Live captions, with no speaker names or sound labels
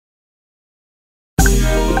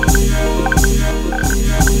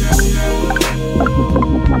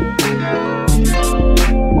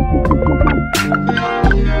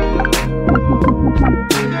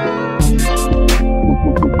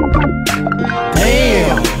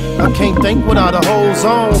I can't think without a whole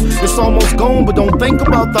zone. It's almost gone, but don't think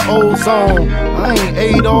about the ozone. I ain't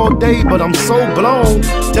ate all day, but I'm so blown.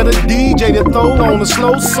 Tell the DJ to throw on a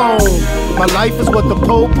slow song. My life is what the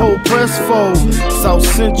po-po press for. South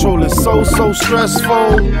Central is so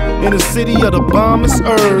stressful. In the city of the bombest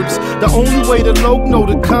herbs, the only way to low know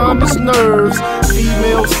the calmest nerves.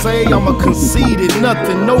 Females say I'm a conceited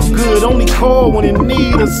nothing, no good, only call when in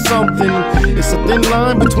need of something. It's a thin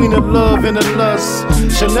line between the love and the lust.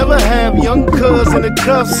 Should never have young cuz in the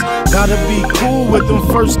cuffs. Gotta be cool with them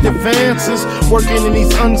first advances, working in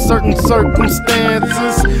these uncertain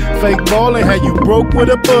circumstances. Fake ballin' how you broke with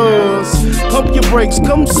a buzz. Pump your brakes,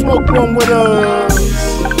 come smoke one with us.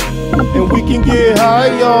 And we can get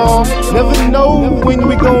high, y'all. Never know when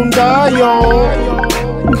we gon' die, y'all.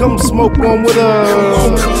 Come smoke one with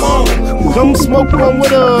us. Come smoke one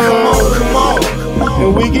with us. Come on.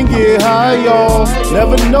 And we can get high, y'all.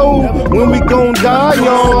 Never know when we gon' die,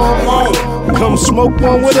 y'all. Come smoke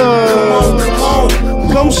one with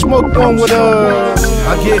us. Come smoke one with us.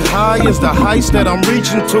 I get high as the heights that I'm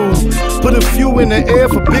reaching to. Put a few in the air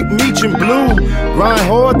for Big Meech and Blue. Grind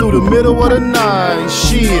hard through the middle of the night.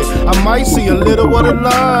 Shit, I might see a little of the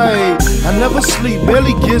light. I never sleep,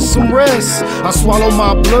 barely get some rest. I swallow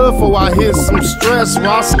my blood before I hit some stress.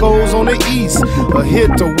 Roscoe's on the east, a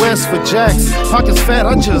hit to west for jacks. Pockets fat,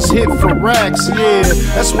 I just hit for racks. Yeah,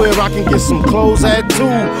 that's where I can get some clothes at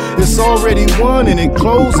too. It's already one and it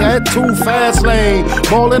close at 2. Fast lane,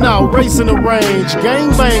 ballin' out, racing the range.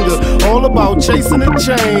 Gangbanger, all about chasing the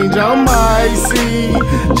change. I'm icy,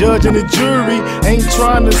 judge and the jury ain't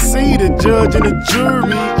trying to see the judge and the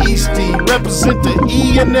jury. Eastie represent the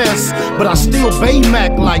E&S, but I still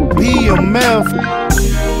Baymac like BMF.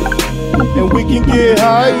 And we can get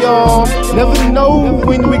high, y'all. Never know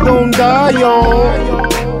when we gon' die, y'all.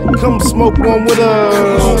 Come smoke one with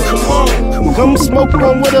us. Come smoke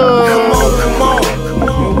one with us. Come on.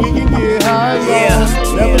 And we can get high,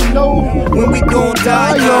 y'all. Never know when we gon'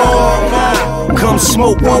 die, y'all. Come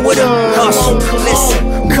smoke one with us. Hustle,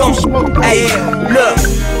 listen, come. Hey, look.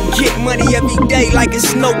 Get money every day like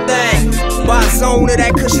it's no thing. Buy a zone of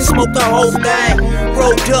that cushion, smoke the whole thing.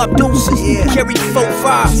 Rolled up deuces, carry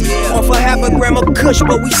 4-5. Off a half a gram of kush,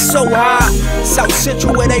 but we so high. South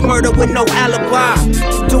Central where they murder with no alibi.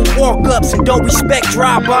 Do walk-ups and don't respect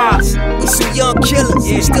drive-bys. We some young killers,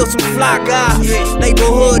 still some fly guys.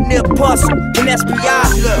 Neighborhood Nip Hussle and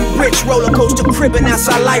SPI. Rich roller coaster cribbing, that's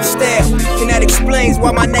our lifestyle. And that explains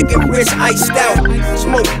why my neck and wrist iced out.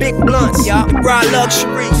 Smoke big blunts, and ride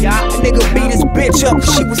luxury. A nigga beat his bitch up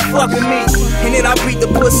cause she was fucking me. And then I beat the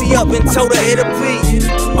pussy up and told her it'll be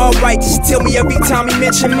alright, just tell me every time he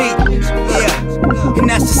mention me. Yeah, and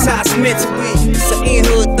that's just how it's meant to be. It's an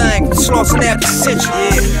in-hood thing, it's lost in after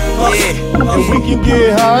century. And we can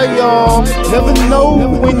get high, y'all. Never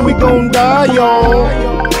know when we gon' die, y'all.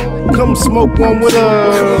 Come smoke one with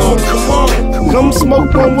us. Come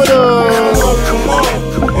smoke one with us.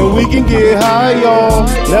 And we can get high, y'all.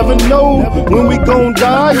 Never know when we gon'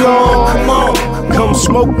 die, y'all. Come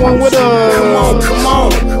smoke one with us.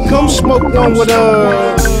 Come smoke one with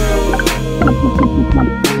us.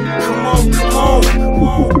 Come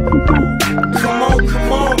on.